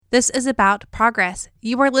This is About Progress.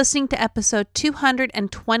 You are listening to episode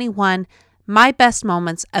 221, My Best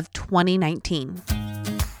Moments of 2019.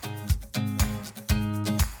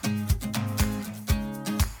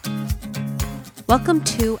 Welcome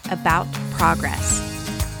to About Progress.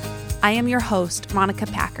 I am your host, Monica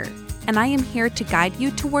Packer, and I am here to guide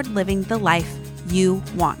you toward living the life you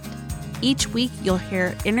want. Each week, you'll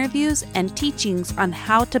hear interviews and teachings on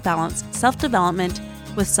how to balance self-development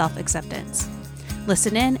with self-acceptance.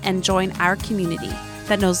 Listen in and join our community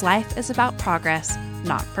that knows life is about progress,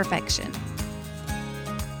 not perfection.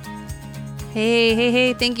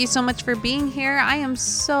 Hey, thank you so much for being here. I am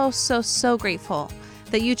so grateful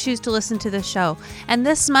that you choose to listen to the show. And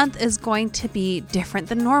this month is going to be different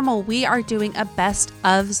than normal. We are doing a best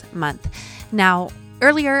ofs month. Now,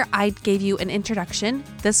 earlier I gave you an introduction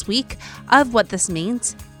this week of what this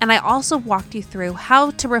means, and I also walked you through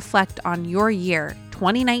how to reflect on your year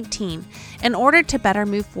 2019 in order to better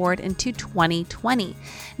move forward into 2020.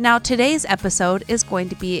 Now, today's episode is going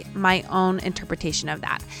to be my own interpretation of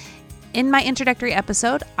that. In my introductory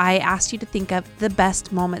episode, I asked you to think of the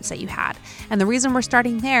best moments that you had. And the reason we're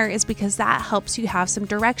starting there is because that helps you have some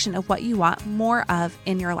direction of what you want more of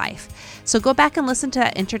in your life. So go back and listen to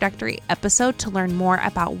that introductory episode to learn more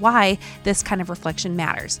about why this kind of reflection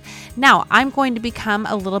matters. Now, I'm going to become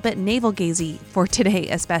a little bit navel-gazy for today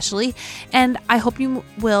especially, and I hope you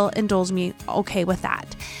will indulge me okay with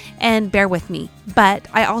that and bear with me. But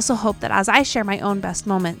I also hope that as I share my own best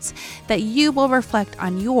moments, that you will reflect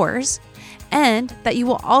on yours and that you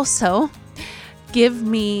will also give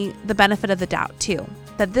me the benefit of the doubt too,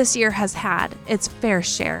 that this year has had its fair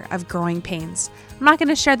share of growing pains. I'm not going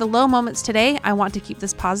to share the low moments today. I want to keep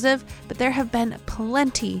this positive, but there have been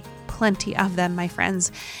plenty of them, my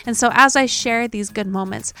friends. And so as I share these good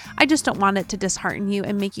moments, I just don't want it to dishearten you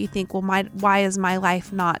and make you think, well, why is my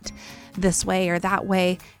life not this way or that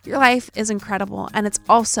way? Your life is incredible, and it's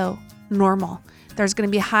also normal. There's going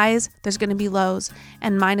to be highs, there's going to be lows,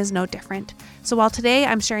 and mine is no different. So while today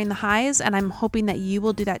I'm sharing the highs, and I'm hoping that you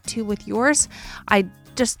will do that too with yours, I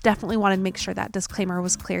just definitely wanted to make sure that disclaimer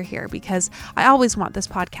was clear here, because I always want this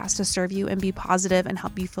podcast to serve you and be positive and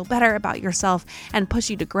help you feel better about yourself and push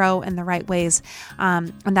you to grow in the right ways.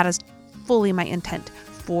 And that is fully my intent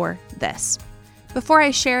for this. Before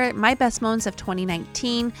I share my best moments of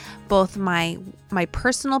 2019, both my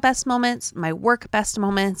personal best moments, my work best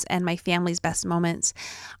moments, and my family's best moments,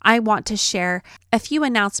 I want to share a few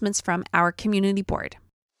announcements from our community board.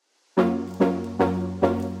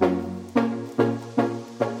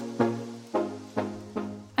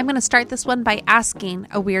 I'm going to start this one by asking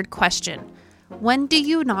a weird question. When do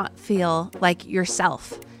you not feel like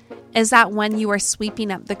yourself? Is that when you are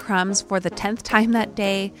sweeping up the crumbs for the 10th time that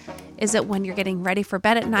day? Is it when you're getting ready for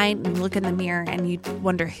bed at night and you look in the mirror and you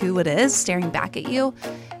wonder who it is staring back at you?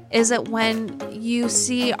 Is it when you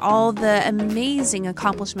see all the amazing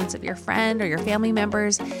accomplishments of your friend or your family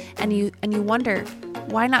members and you wonder,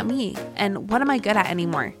 why not me? And what am I good at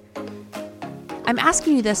anymore? I'm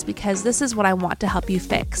asking you this because this is what I want to help you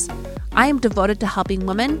fix. I am devoted to helping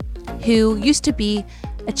women who used to be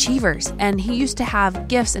achievers and who used to have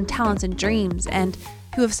gifts and talents and dreams and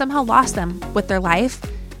who have somehow lost them with their life,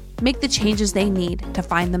 make the changes they need to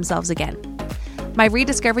find themselves again. My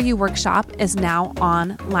Rediscover You workshop is now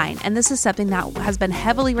online, and this is something that has been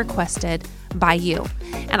heavily requested by you.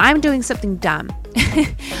 And I'm doing something dumb.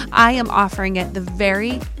 I am offering it the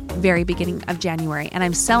very beginning of January, and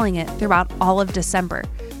I'm selling it throughout all of December,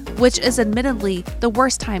 which is admittedly the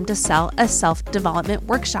worst time to sell a self-development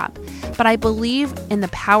workshop. But I believe in the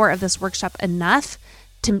power of this workshop enough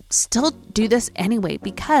to still do this anyway,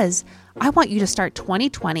 because I want you to start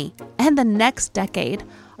 2020 and the next decade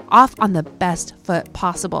off on the best foot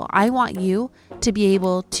possible. I want you to be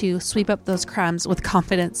able to sweep up those crumbs with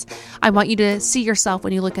confidence. I want you to see yourself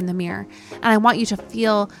when you look in the mirror. And I want you to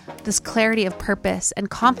feel this clarity of purpose and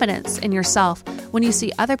confidence in yourself when you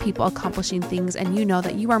see other people accomplishing things and you know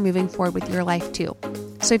that you are moving forward with your life too.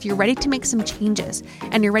 So if you're ready to make some changes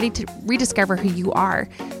and you're ready to rediscover who you are,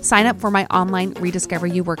 sign up for my online Rediscover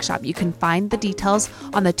You workshop. You can find the details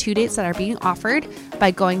on the 2 dates that are being offered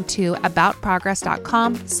by going to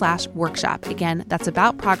aboutprogress.com/workshop. Again, that's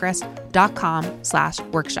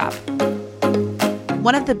aboutprogress.com/workshop.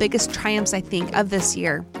 One of the biggest triumphs, I think, of this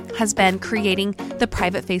year has been creating the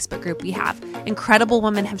private Facebook group we have. Incredible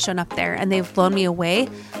women have shown up there, and they've blown me away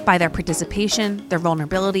by their participation, their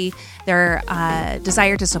vulnerability, their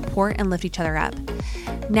desire to support and lift each other up.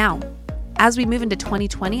 Now, as we move into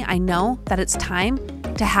 2020, I know that it's time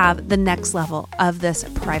to have the next level of this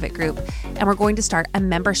private group, and we're going to start a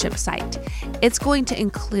membership site. It's going to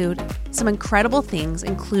include some incredible things,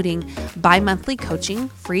 including bi-monthly coaching,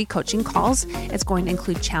 free coaching calls. It's going to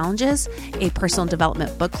include challenges, a personal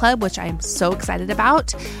development book club, which I'm so excited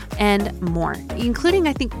about, and more, including,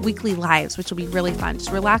 I think, weekly lives, which will be really fun.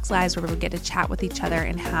 Just relaxed lives where we get to chat with each other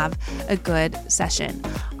and have a good session.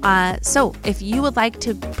 So if you would like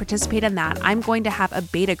to participate in that, I'm going to have a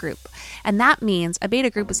beta group. And that means a beta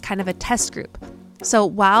group is kind of a test group. So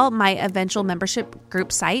while my eventual membership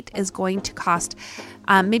group site is going to cost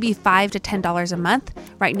maybe $5 to $10 a month,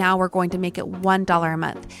 right now we're going to make it $1 a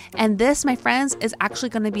month. And this, my friends, is actually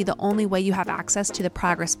going to be the only way you have access to the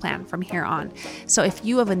progress plan from here on. So if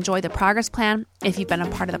you have enjoyed the progress plan, if you've been a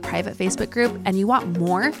part of the private Facebook group and you want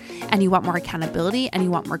more accountability, and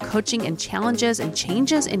you want more coaching and challenges and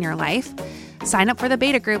changes in your life, sign up for the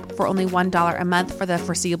beta group for only $1 a month for the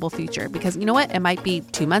foreseeable future. Because you know what? It might be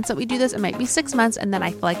 2 months that we do this. It might be 6 months. And then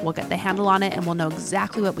I feel like we'll get the handle on it and we'll know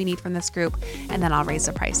exactly what we need from this group. And then I'll raise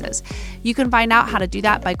the prices. You can find out how to do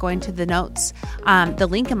that by going to the notes, the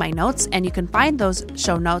link in my notes. And you can find those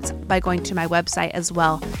show notes by going to my website as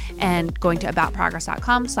well and going to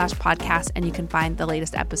aboutprogress.com/podcast. And you can find the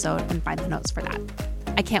latest episode and find the notes for that.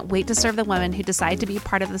 I can't wait to serve the women who decide to be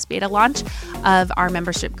part of this beta launch of our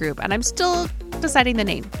membership group. And I'm still deciding the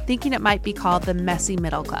name, thinking it might be called the Messy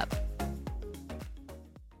Middle Club.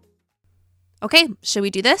 Okay, should we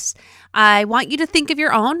do this? I want you to think of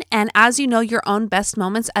your own, and as you know, your own best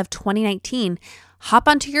moments of 2019. Hop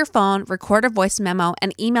onto your phone, record a voice memo,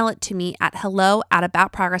 and email it to me at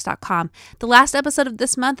hello@aboutprogress.com. The last episode of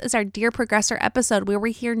this month is our Dear Progressor episode, where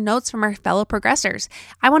we hear notes from our fellow progressors.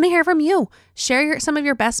 I want to hear from you. Share some of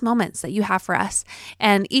your best moments that you have for us.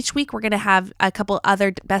 And each week we're going to have a couple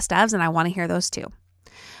other best ofs, and I want to hear those too.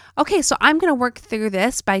 Okay, so I'm going to work through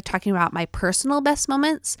this by talking about my personal best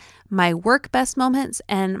moments, my work best moments,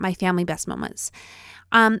 and my family best moments.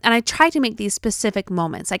 And I try to make these specific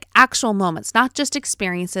moments, like actual moments, not just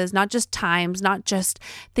experiences, not just times, not just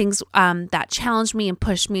things that challenged me and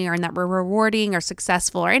pushed me or that were rewarding or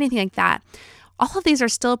successful or anything like that. All of these are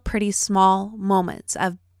still pretty small moments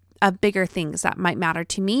of bigger things that might matter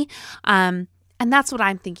to me. And that's what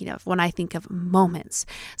I'm thinking of when I think of moments.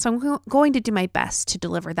 So I'm going to do my best to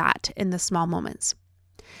deliver that in the small moments.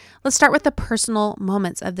 Let's start with the personal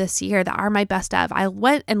moments of this year that are my best of. I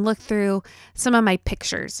went and looked through some of my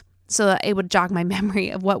pictures so that it would jog my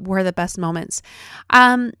memory of what were the best moments.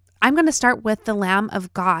 I'm going to start with the Lamb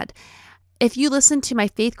of God. If you listened to my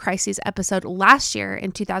Faith Crises episode last year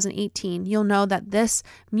in 2018, you'll know that this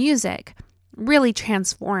music really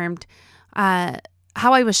transformed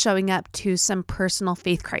how I was showing up to some personal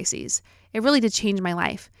faith crises. It really did change my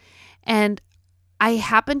life. And I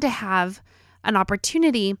happened to have an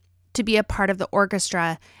opportunity to be a part of the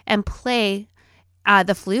orchestra and play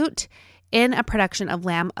the flute in a production of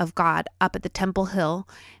Lamb of God up at the Temple Hill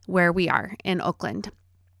where we are in Oakland.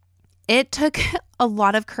 It took a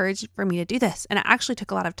lot of courage for me to do this, and it actually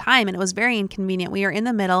took a lot of time, and it was very inconvenient. We were in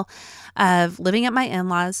the middle of living at my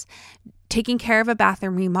in-laws, taking care of a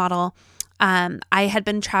bathroom remodel. I had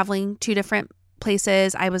been traveling to different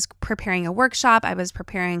places. I was preparing a workshop. I was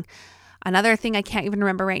preparing another thing I can't even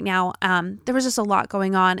remember right now. There was just a lot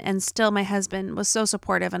going on, and still my husband was so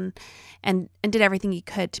supportive and did everything he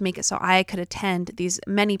could to make it so I could attend these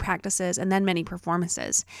many practices and then many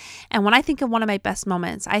performances. And when I think of one of my best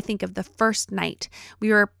moments, I think of the first night. We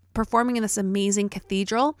were performing in this amazing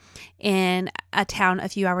cathedral in a town a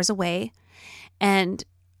few hours away, and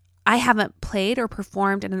I haven't played or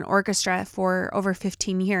performed in an orchestra for over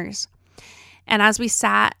 15 years. And as we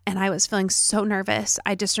sat and I was feeling so nervous,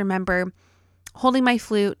 I just remember holding my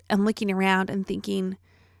flute and looking around and thinking,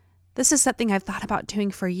 this is something I've thought about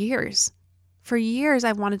doing for years. For years,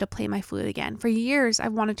 I've wanted to play my flute again. For years,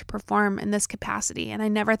 I've wanted to perform in this capacity, and I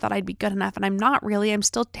never thought I'd be good enough. And I'm not really. I'm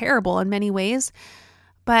still terrible in many ways,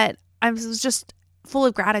 but I was just full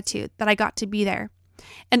of gratitude that I got to be there.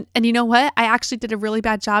 And you know what? I actually did a really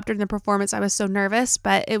bad job during the performance. I was so nervous,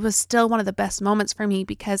 but it was still one of the best moments for me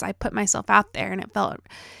because I put myself out there, and it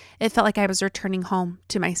felt like I was returning home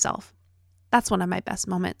to myself. That's one of my best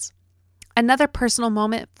moments. Another personal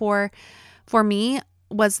moment for me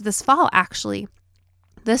was this fall, actually.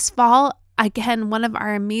 This fall, again, one of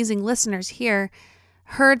our amazing listeners here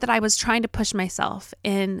heard that I was trying to push myself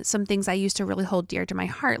in some things I used to really hold dear to my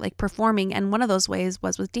heart, like performing. And one of those ways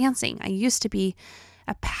was with dancing. I used to be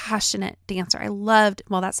a passionate dancer.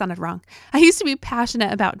 That sounded wrong. I used to be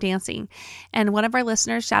passionate about dancing. And one of our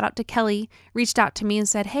listeners, shout out to Kelly, reached out to me and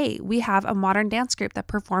said, hey, we have a modern dance group that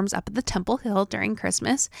performs up at the Temple Hill during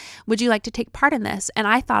Christmas. Would you like to take part in this? And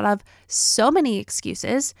I thought of so many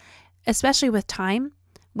excuses, especially with time.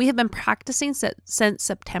 We have been practicing since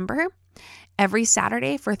September, every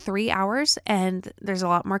Saturday for 3 hours, and there's a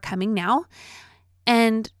lot more coming now.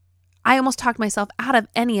 And I almost talked myself out of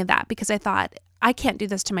any of that because I thought, I can't do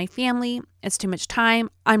this to my family. It's too much time.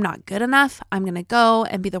 I'm not good enough. I'm going to go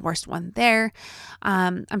and be the worst one there.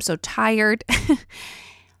 I'm so tired.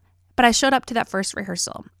 But I showed up to that first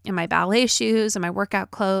rehearsal in my ballet shoes and my workout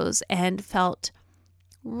clothes and felt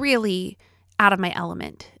really out of my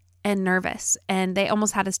element and nervous. And they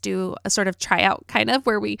almost had us do a sort of tryout kind of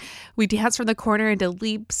where we danced from the corner into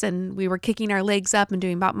leaps, and we were kicking our legs up and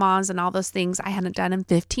doing battements and all those things I hadn't done in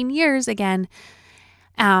 15 years again.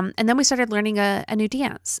 And then we started learning a new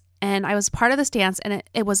dance, and I was part of this dance, and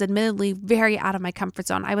it was admittedly very out of my comfort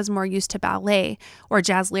zone. I was more used to ballet or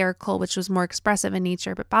jazz lyrical, which was more expressive in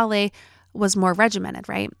nature, but ballet was more regimented,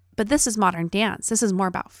 right? But this is modern dance. This is more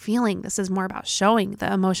about feeling. This is more about showing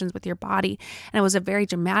the emotions with your body. And it was a very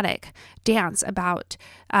dramatic dance about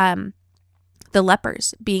the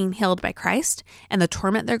lepers being healed by Christ and the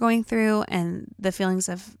torment they're going through and the feelings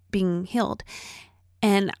of being healed.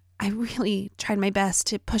 And I really tried my best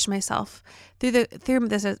to push myself through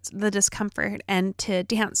the discomfort and to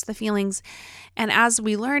dance the feelings. And as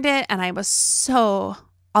we learned it, and I was so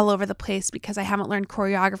all over the place because I haven't learned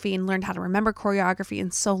choreography and learned how to remember choreography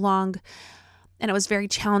in so long, and it was very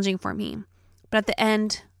challenging for me. But at the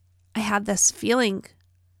end, I had this feeling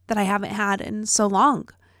that I haven't had in so long.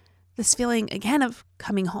 This feeling again of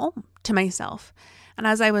coming home to myself. And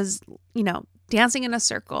as I was, dancing in a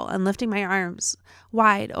circle and lifting my arms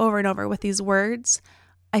wide over and over with these words,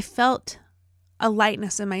 I felt a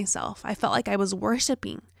lightness in myself. I felt like I was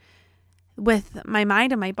worshiping with my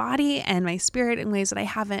mind and my body and my spirit in ways that I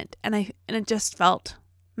haven't. And it just felt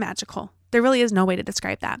magical. There really is no way to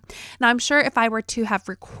describe that. Now, I'm sure if I were to have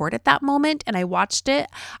recorded that moment and I watched it,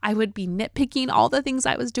 I would be nitpicking all the things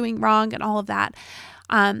I was doing wrong and all of that.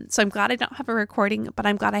 So I'm glad I don't have a recording, but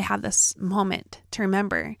I'm glad I have this moment to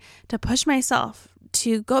remember, to push myself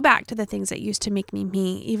to go back to the things that used to make me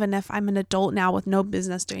me, even if I'm an adult now with no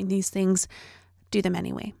business doing these things, do them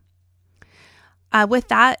anyway. With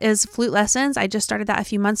that is flute lessons. I just started that a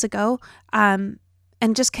few months ago. And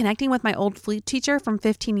just connecting with my old flute teacher from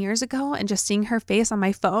 15 years ago and just seeing her face on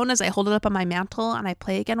my phone as I hold it up on my mantle and I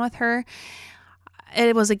play again with her,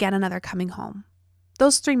 it was again another coming home.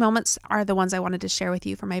 Those 3 moments are the ones I wanted to share with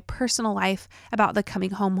you for my personal life about the coming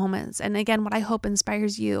home moments. And again, what I hope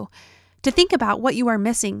inspires you to think about what you are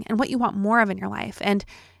missing and what you want more of in your life. And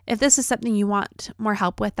if this is something you want more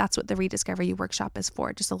help with, that's what the Rediscover You workshop is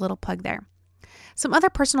for. Just a little plug there. Some other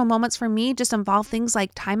personal moments for me just involve things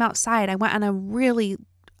like time outside. I went on a really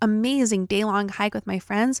amazing day-long hike with my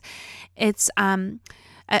friends. It's a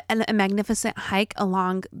magnificent hike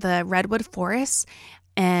along the redwood forests.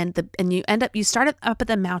 And you start up at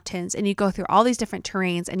the mountains and you go through all these different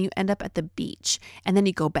terrains and you end up at the beach, and then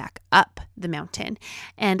you go back up the mountain.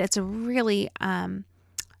 And it's a really, I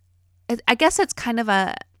guess it's kind of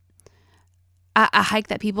a hike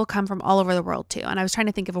that people come from all over the world to. And I was trying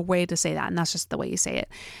to think of a way to say that, and that's just the way you say it.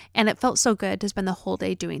 And it felt so good to spend the whole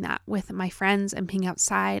day doing that with my friends and being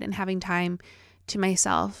outside and having time to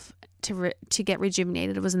myself to get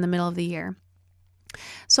rejuvenated. It was in the middle of the year.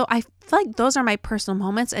 So I feel like those are my personal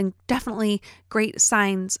moments and definitely great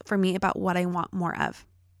signs for me about what I want more of.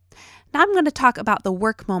 Now I'm going to talk about the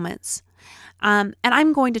work moments. And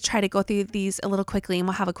I'm going to try to go through these a little quickly, and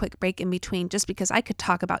we'll have a quick break in between just because I could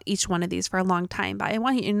talk about each one of these for a long time. But I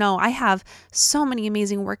want you to know I have so many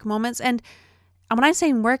amazing work moments. And when I'm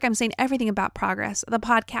saying work, I'm saying everything about Progress, the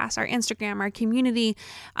podcast, our Instagram, our community,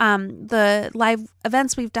 the live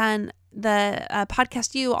events we've done, the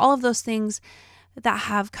Podcast You, all of those things that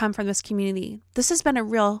have come from this community. This has been a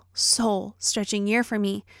real soul-stretching year for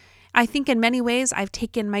me. I think in many ways I've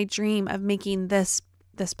taken my dream of making this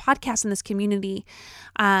podcast and this community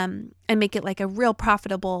and make it like a real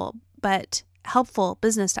profitable but helpful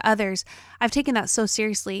business to others. I've taken that so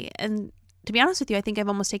seriously. And to be honest with you, I think I've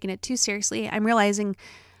almost taken it too seriously. I'm realizing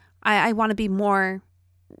I want to be more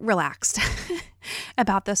relaxed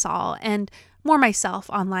about this all and more myself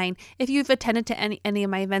online. If you've attended to any of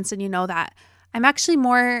my events and you know that, I'm actually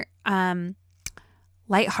more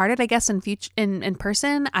lighthearted, I guess, in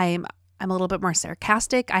person. I'm a little bit more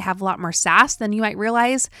sarcastic. I have a lot more sass than you might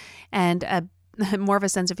realize, and more of a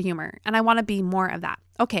sense of humor. And I want to be more of that.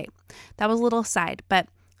 Okay, that was a little aside, but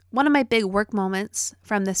one of my big work moments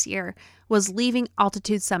from this year was leaving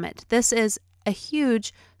Altitude Summit. This is a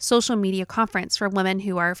huge social media conference for women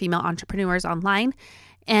who are female entrepreneurs online.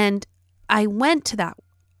 And I went to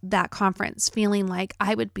that conference feeling like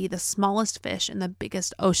I would be the smallest fish in the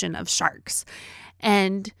biggest ocean of sharks.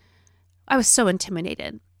 And I was so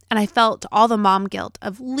intimidated. And I felt all the mom guilt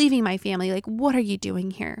of leaving my family. Like, what are you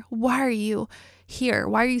doing here? Why are you here?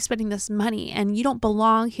 Why are you spending this money? And you don't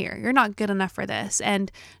belong here. You're not good enough for this.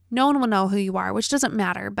 And no one will know who you are, which doesn't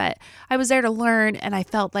matter. But I was there to learn, and I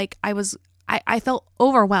felt like I felt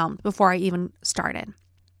overwhelmed before I even started.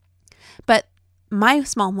 But my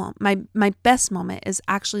best moment is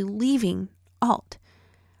actually leaving Alt.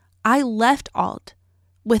 I left Alt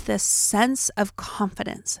with this sense of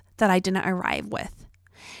confidence that I didn't arrive with.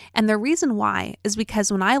 And the reason why is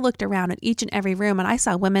because when I looked around at each and every room and I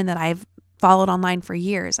saw women that I've followed online for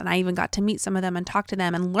years, and I even got to meet some of them and talk to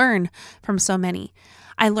them and learn from so many,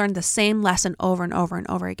 I learned the same lesson over and over and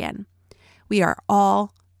over again. We are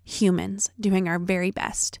all humans doing our very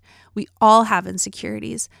best. We all have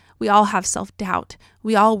insecurities. We all have self-doubt.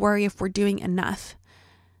 We all worry if we're doing enough.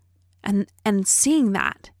 And seeing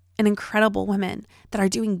that in incredible women that are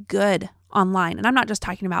doing good online. And I'm not just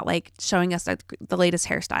talking about like showing us the latest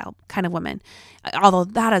hairstyle kind of women, although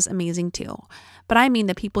that is amazing too. But I mean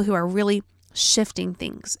the people who are really shifting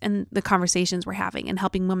things in the conversations we're having and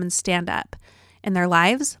helping women stand up in their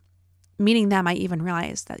lives. Meeting them, I even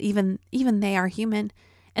realized that even they are human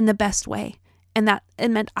in the best way. And that it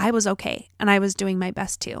meant I was okay and I was doing my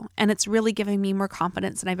best too. And it's really giving me more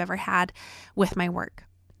confidence than I've ever had with my work.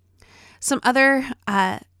 Some other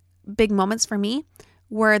big moments for me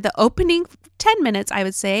were the opening 10 minutes, I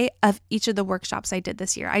would say, of each of the workshops I did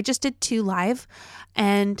this year. I just did 2 live,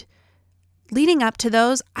 and leading up to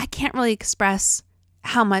those, I can't really express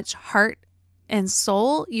how much heart and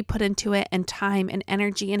soul you put into it, and time and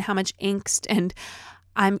energy, and how much angst, and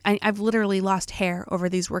I've literally lost hair over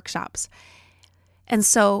these workshops. And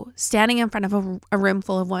so standing in front of a room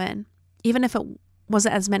full of women, even if it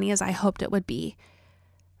wasn't as many as I hoped it would be,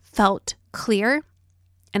 felt clear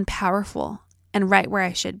and powerful and right where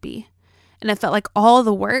I should be. And it felt like all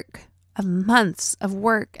the work of months of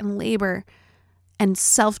work and labor and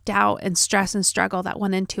self-doubt and stress and struggle that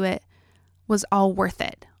went into it was all worth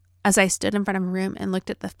it, as I stood in front of a room and looked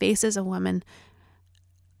at the faces of women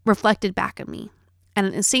reflected back at me,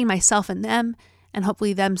 and seeing myself in them, and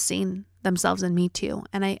hopefully them seeing themselves in me too.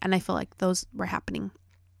 And I feel like those were happening.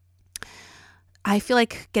 I feel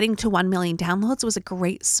like getting to 1 million downloads was a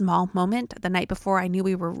great small moment. The night before, I knew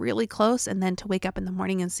we were really close, and then to wake up in the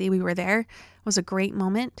morning and see we were there was a great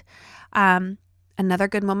moment. Another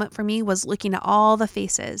good moment for me was looking at all the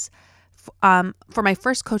faces for my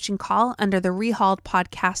first coaching call under the Rehauled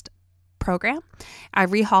podcast program. I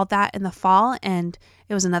rehauled that in the fall, and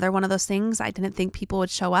it was another one of those things I didn't think people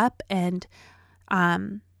would show up, and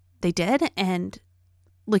they did. And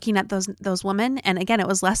looking at those women, and again, it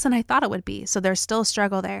was less than I thought it would be. So there's still a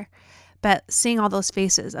struggle there, but seeing all those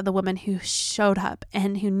faces of the women who showed up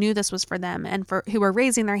and who knew this was for them, and who were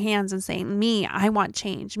raising their hands and saying, me, I want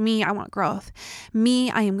change. Me, I want growth.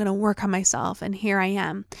 Me, I am going to work on myself. And here I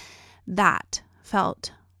am. That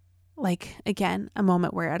felt like, again, a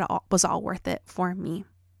moment where it was all worth it for me.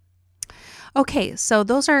 Okay, so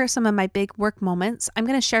those are some of my big work moments. I'm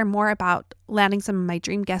going to share more about landing some of my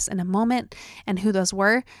dream guests in a moment and who those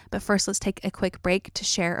were. But first, let's take a quick break to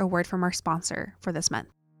share a word from our sponsor for this month.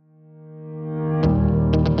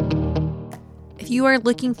 If you are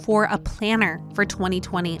looking for a planner for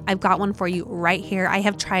 2020, I've got one for you right here. I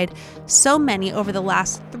have tried so many over the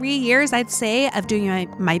last 3 years, I'd say, of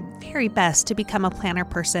doing my very best to become a planner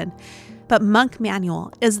person. But Monk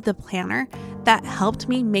Manual is the planner that helped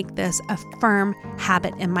me make this a firm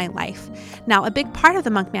habit in my life. Now, a big part of the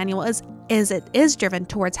Monk Manual is it is driven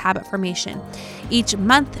towards habit formation. Each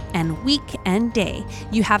month and week and day,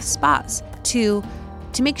 you have spots to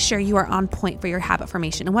make sure you are on point for your habit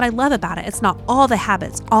formation. And what I love about it, it's not all the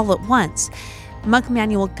habits all at once. Monk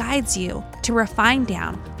Manual guides you to refine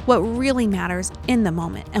down what really matters in the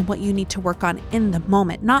moment and what you need to work on in the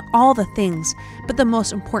moment. Not all the things, but the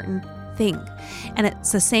most important thing. And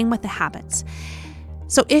it's the same with the habits.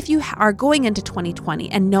 So if you are going into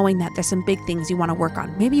 2020 and knowing that there's some big things you want to work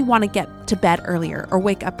on, maybe you want to get to bed earlier or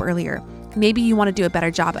wake up earlier. Maybe you want to do a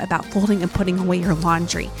better job about folding and putting away your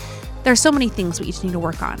laundry. There are so many things we each need to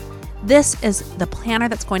work on. This is the planner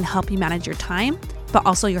that's going to help you manage your time, but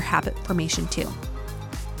also your habit formation too.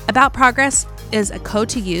 About Progress is a code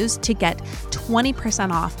to use to get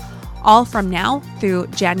 20% off all from now through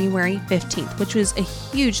January 15th, which was a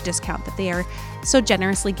huge discount that they are so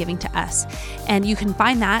generously giving to us. And you can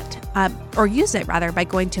find that or use it rather by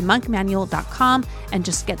going to monkmanual.com and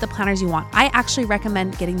just get the planners you want. I actually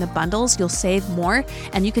recommend getting the bundles. You'll save more,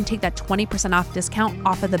 and you can take that 20% off discount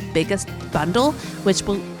off of the biggest bundle,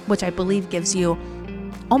 which I believe gives you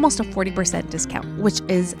almost a 40% discount, which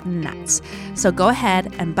is nuts. So go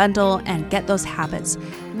ahead and bundle and get those habits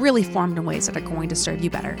really formed in ways that are going to serve you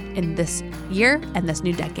better in this year and this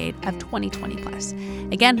new decade of 2020 plus.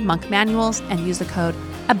 Again, Monk Manuals, and use the code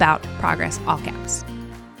ABOUTPROGRESS, all caps.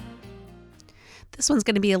 This one's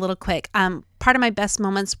going to be a little quick. Part of my best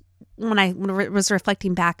moments when I was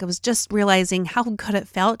reflecting back, I was just realizing how good it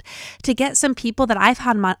felt to get some people that I've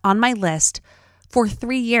had on my list for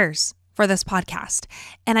 3 years for this podcast.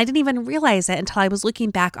 And I didn't even realize it until I was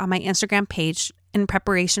looking back on my Instagram page in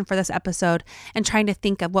preparation for this episode and trying to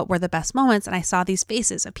think of what were the best moments. And I saw these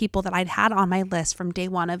faces of people that I'd had on my list from day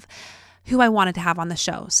one of who I wanted to have on the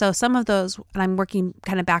show. So some of those, and I'm working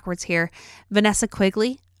kind of backwards here, Vanessa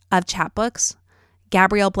Quigley of Chatbooks,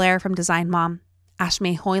 Gabrielle Blair from Design Mom,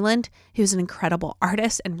 Ashmay Hoyland, who's an incredible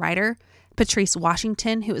artist and writer, Patrice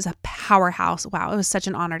Washington, who is a powerhouse. Wow, it was such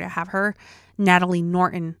an honor to have her. Natalie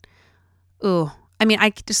Norton. Ooh, I mean, I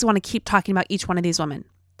just want to keep talking about each one of these women.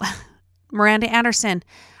 Miranda Anderson.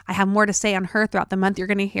 I have more to say on her throughout the month. You're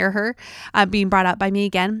going to hear her being brought up by me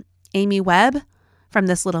again. Amy Webb from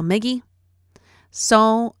This Little Miggy.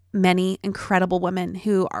 So many incredible women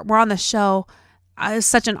who were on the show. It was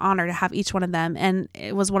such an honor to have each one of them. And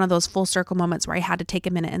it was one of those full circle moments where I had to take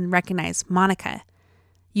a minute and recognize, Monica,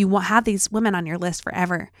 you won't have these women on your list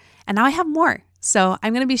forever. And now I have more. So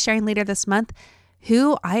I'm going to be sharing later this month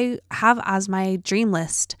who I have as my dream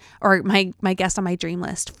list, or my guest on my dream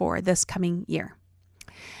list for this coming year.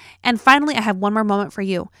 And finally, I have one more moment for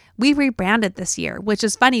you. We rebranded this year, which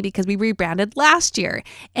is funny because we rebranded last year.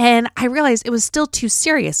 And I realized it was still too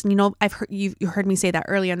serious. And you heard me say that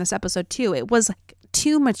earlier in this episode too. It was like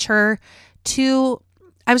too mature,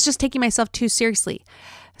 I was just taking myself too seriously.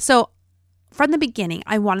 So from the beginning,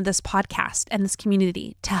 I wanted this podcast and this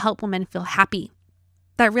community to help women feel happy.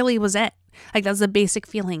 That really was it. Like, that's the basic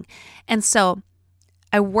feeling. And so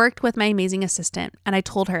I worked with my amazing assistant and I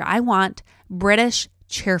told her I want British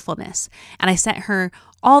cheerfulness. And I sent her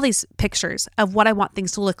all these pictures of what I want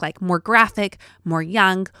things to look like, more graphic, more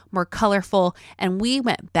young, more colorful. And we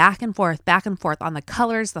went back and forth on the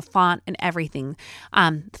colors, the font, and everything.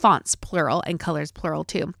 Fonts, plural, and colors, plural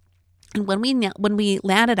too. And when we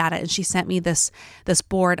landed at it and she sent me this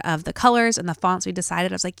board of the colors and the fonts, we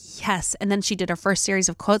decided, I was like, yes. And then she did her first series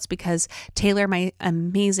of quotes because Taylor, my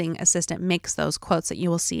amazing assistant, makes those quotes that you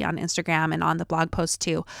will see on Instagram and on the blog post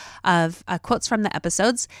too, of quotes from the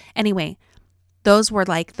episodes. Anyway, those were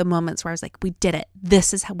like the moments where I was like, we did it.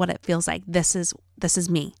 This is what it feels like. This is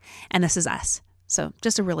me and this is us. So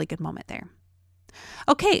just a really good moment there.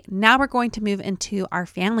 Okay, now we're going to move into our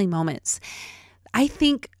family moments. I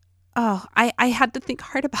think I had to think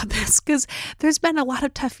hard about this because there's been a lot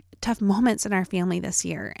of tough moments in our family this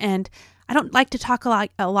year. And I don't like to talk a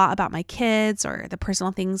lot about my kids or the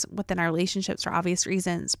personal things within our relationships for obvious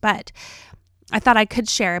reasons, but I thought I could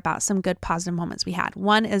share about some good positive moments we had.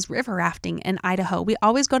 One is river rafting in Idaho. We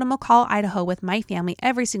always go to McCall, Idaho with my family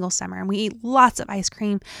every single summer, and we eat lots of ice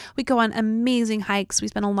cream. We go on amazing hikes. We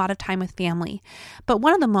spend a lot of time with family. But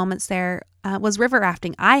one of the moments there was river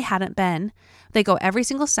rafting. I hadn't been. They go every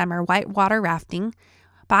single summer, whitewater rafting,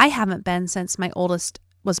 but I haven't been since my oldest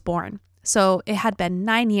was born. So it had been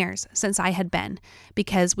 9 years since I had been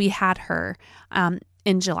because we had her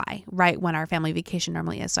in July, right when our family vacation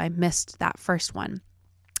normally is. So I missed that first one,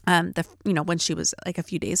 when she was like a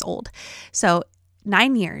few days old. So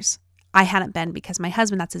 9 years I hadn't been because my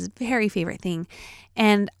husband, that's his very favorite thing.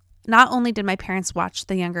 And not only did my parents watch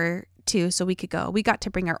the younger two so we could go, we got to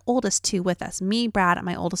bring our oldest two with us, me, Brad, and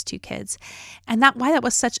my oldest two kids. And why that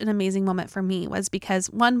was such an amazing moment for me was because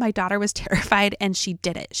one, my daughter was terrified and she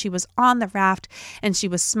did it. She was on the raft and she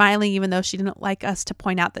was smiling even though she didn't like us to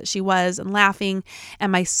point out that she was, and laughing.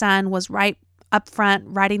 And my son was right up front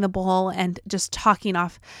riding the bull and just talking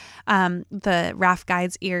off the raft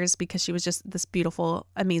guide's ears because she was just this beautiful,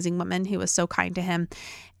 amazing woman who was so kind to him.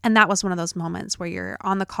 And that was one of those moments where you're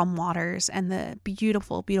on the calm waters and the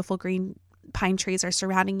beautiful, beautiful green pine trees are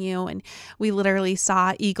surrounding you. And we literally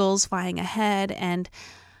saw eagles flying ahead. And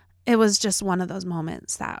it was just one of those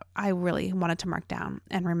moments that I really wanted to mark down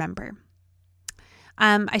and remember.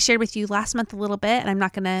 I shared with you last month a little bit, and I'm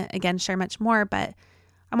not going to, again, share much more, but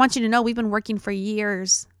I want you to know we've been working for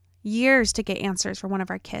years to get answers for one of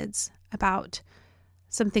our kids about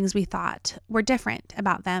some things we thought were different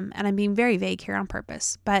about them. And I'm being very vague here on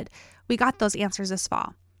purpose, but we got those answers this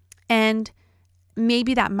fall. And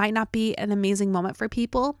maybe that might not be an amazing moment for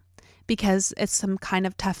people because it's some kind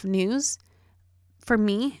of tough news. For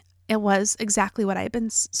me, it was exactly what I've been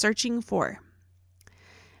searching for.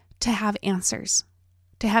 To have answers.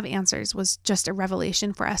 To have answers was just a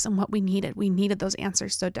revelation for us and what we needed. We needed those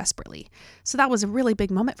answers so desperately. So that was a really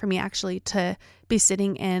big moment for me, actually, to be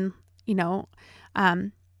sitting in,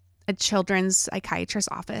 a children's psychiatrist's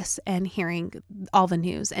office and hearing all the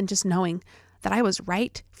news and just knowing that I was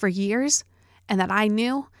right for years and that I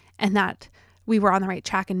knew and that we were on the right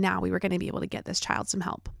track and now we were going to be able to get this child some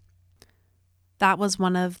help. That was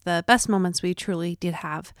one of the best moments we truly did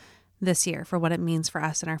have this year for what it means for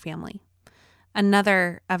us and our family.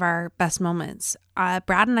 Another of our best moments,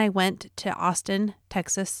 Brad and I went to Austin,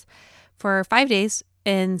 Texas for 5 days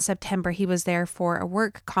in September. He was there for a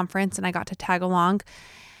work conference and I got to tag along.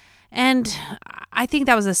 And I think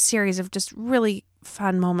that was a series of just really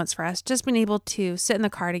fun moments for us. Just being able to sit in the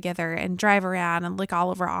car together and drive around and look all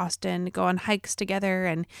over Austin, go on hikes together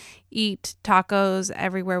and eat tacos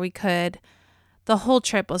everywhere we could. The whole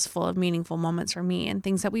trip was full of meaningful moments for me and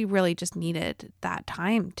things that we really just needed that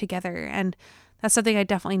time together. And that's something I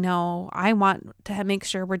definitely know I want to make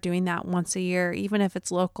sure we're doing that once a year, even if it's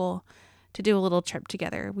local, to do a little trip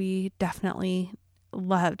together. We definitely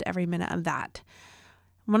loved every minute of that.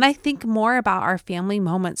 When I think more about our family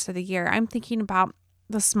moments of the year, I'm thinking about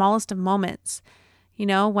the smallest of moments.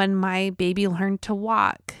 When my baby learned to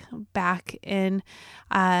walk back in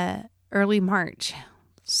early March.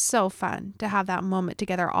 So fun to have that moment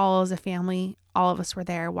together, all as a family. All of us were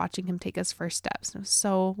there watching him take his first steps. It was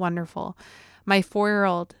so wonderful. My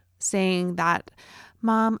 4-year-old saying that,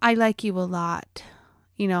 "Mom, I like you a lot,"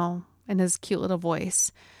 in his cute little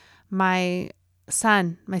voice. My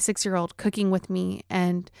son, my 6-year-old, cooking with me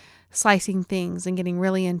and slicing things and getting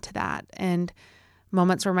really into that. And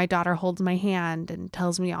moments where my daughter holds my hand and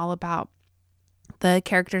tells me all about the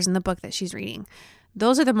characters in the book that she's reading.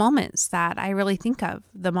 Those are the moments that I really think of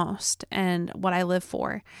the most and what I live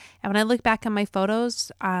for. And when I look back at my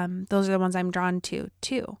photos, those are the ones I'm drawn to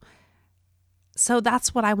too. So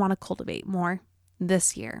that's what I want to cultivate more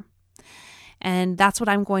this year. And that's what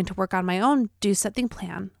I'm going to work on my own Do Something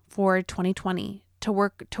plan for 2020, to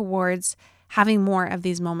work towards having more of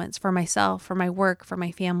these moments for myself, for my work, for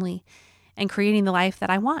my family, and creating the life that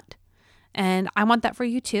I want. And I want that for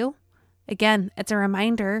you too. Again, it's a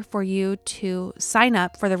reminder for you to sign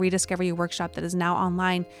up for the Rediscover You workshop that is now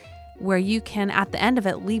online, where you can, at the end of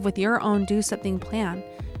it, leave with your own Do Something plan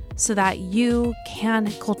so that you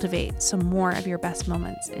can cultivate some more of your best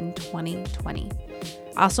moments in 2020.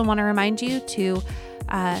 I also want to remind you to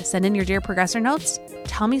send in your Dear Progressor notes.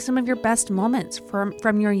 Tell me some of your best moments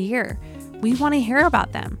from your year. We want to hear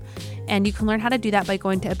about them. And you can learn how to do that by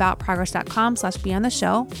going to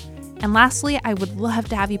aboutprogress.com/beontheshow. And lastly, I would love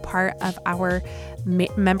to have you part of our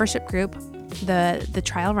membership group, the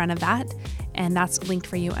trial run of that. And that's linked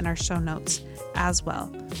for you in our show notes as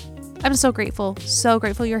well. I'm so grateful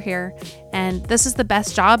you're here. And this is the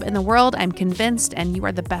best job in the world, I'm convinced, and you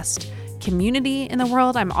are the best community in the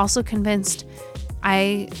world. I'm also convinced.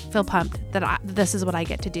 I feel pumped that this is what I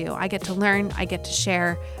get to do. I get to learn, I get to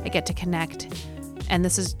share, I get to connect, and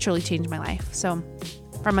this has truly changed my life. So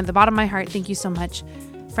from the bottom of my heart, thank you so much.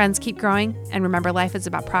 Friends, keep growing, and remember, life is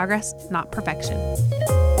about progress, not perfection.